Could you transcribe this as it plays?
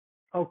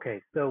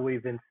Okay, so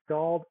we've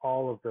installed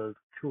all of those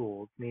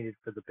tools needed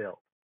for the build.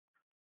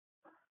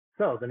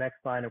 So the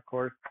next line, of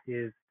course,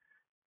 is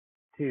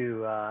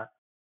to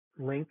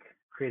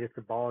create a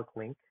symbolic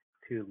link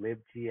to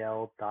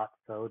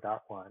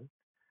libgl.so.1.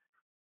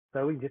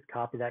 So we can just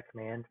copy that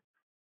command,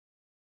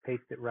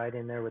 paste it right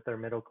in there with our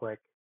middle click,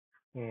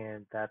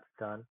 and that's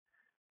done.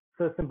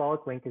 So a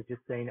symbolic link is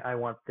just saying I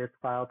want this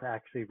file to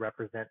actually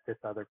represent this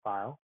other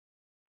file.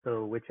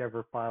 So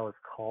whichever file is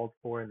called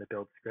for in the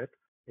build script,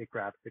 it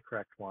grabs the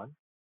correct one.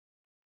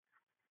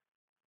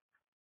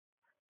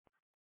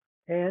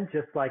 And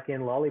just like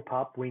in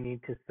Lollipop, we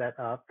need to set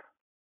up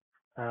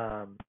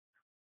our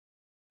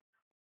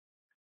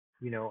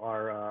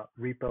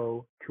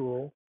repo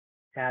tool,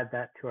 add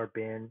that to our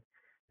bin.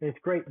 And it's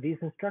great. These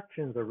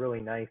instructions are really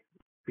nice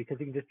because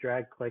you can just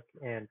drag, click,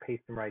 and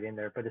paste them right in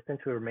there. But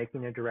essentially, we're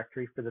making a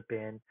directory for the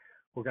bin.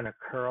 We're going to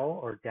curl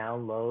or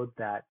download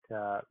that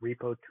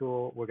repo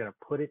tool. We're going to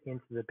put it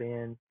into the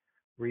bin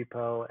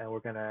repo, and we're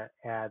going to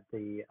add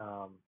the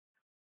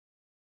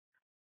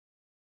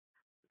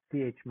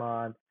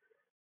chmod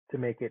to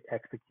make it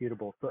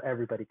executable so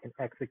everybody can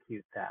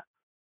execute that.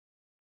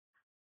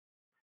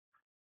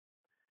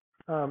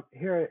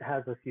 Here it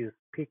has us use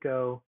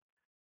Pico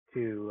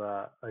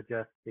to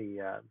adjust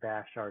the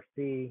bash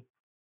RC,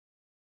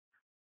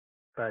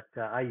 but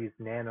I use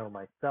Nano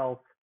myself.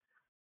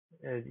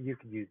 You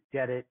can use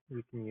Gedit.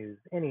 You can use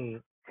any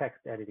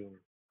text editing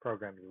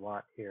program you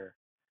want here.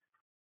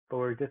 But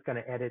we're just going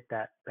to edit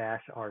that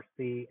bash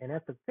RC, and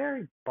at the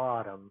very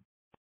bottom,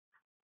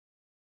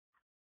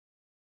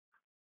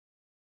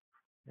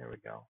 there we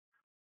go.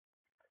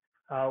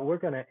 We're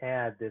going to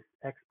add this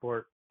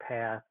export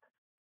path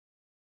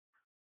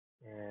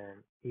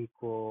and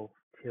equal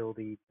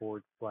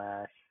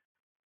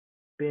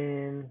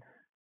 ~bin :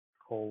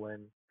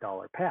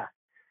 $path.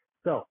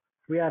 So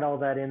we add all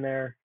that in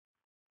there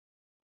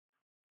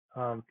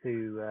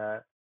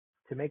to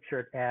make sure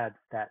it adds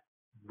that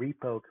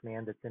repo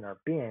command that's in our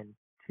bin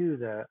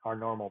to our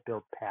normal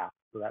build path,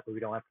 so that way we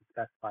don't have to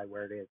specify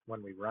where it is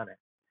when we run it.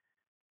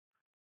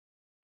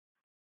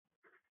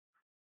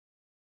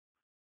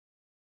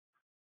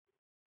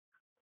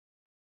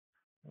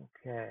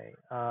 Okay,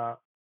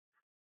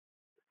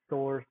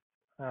 source,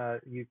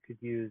 you could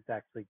use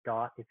actually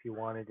dot if you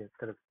wanted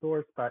instead of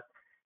source, but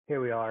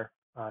here we are,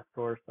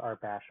 source our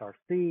bash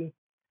RC.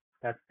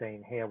 That's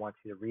saying, hey, I want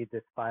you to read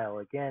this file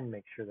again,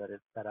 make sure that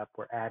it's set up.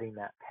 We're adding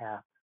that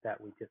path that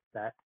we just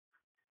set.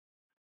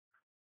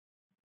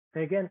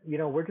 And again,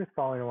 we're just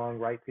following along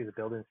right through the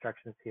build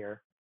instructions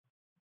here.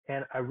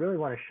 And I really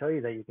want to show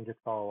you that you can just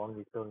follow along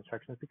these build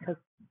instructions because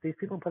these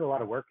people put a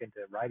lot of work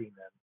into writing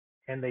them,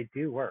 and they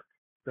do work.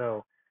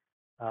 So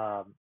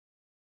I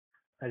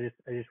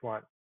just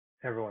want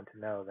everyone to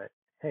know that,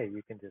 hey,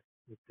 you can just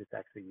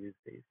actually use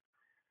these.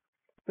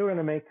 So we're going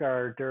to make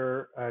our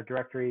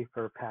directory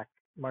for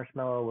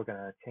Marshmallow. We're going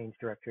to change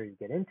directory to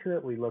get into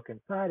it. We look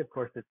inside. Of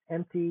course, it's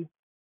empty.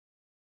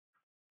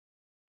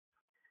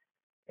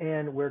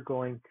 And we're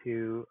going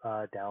to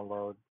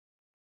download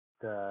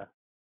the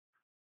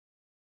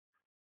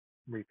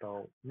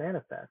repo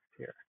manifest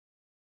here.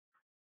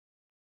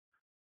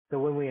 So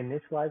when we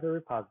initialize a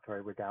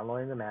repository, we're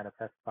downloading the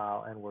manifest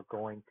file, and we're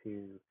going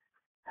to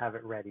have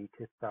it ready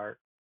to start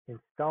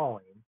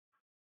installing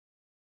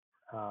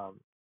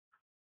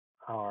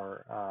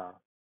our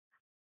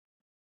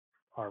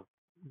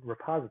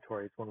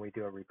repositories when we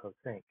do a repo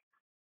sync.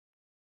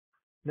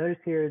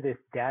 Notice here this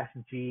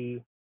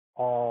 -G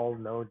all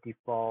no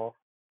default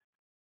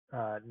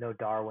no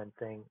Darwin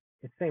thing.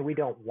 It's saying we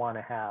don't want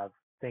to have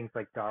things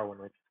like Darwin,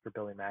 which is for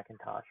building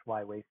Macintosh.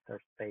 Why waste our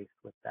space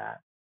with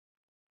that?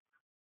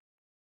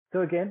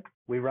 So again,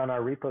 we run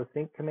our repo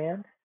sync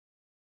command,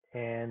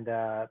 and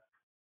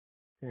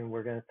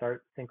we're going to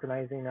start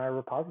synchronizing our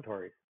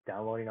repositories,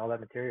 downloading all that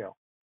material.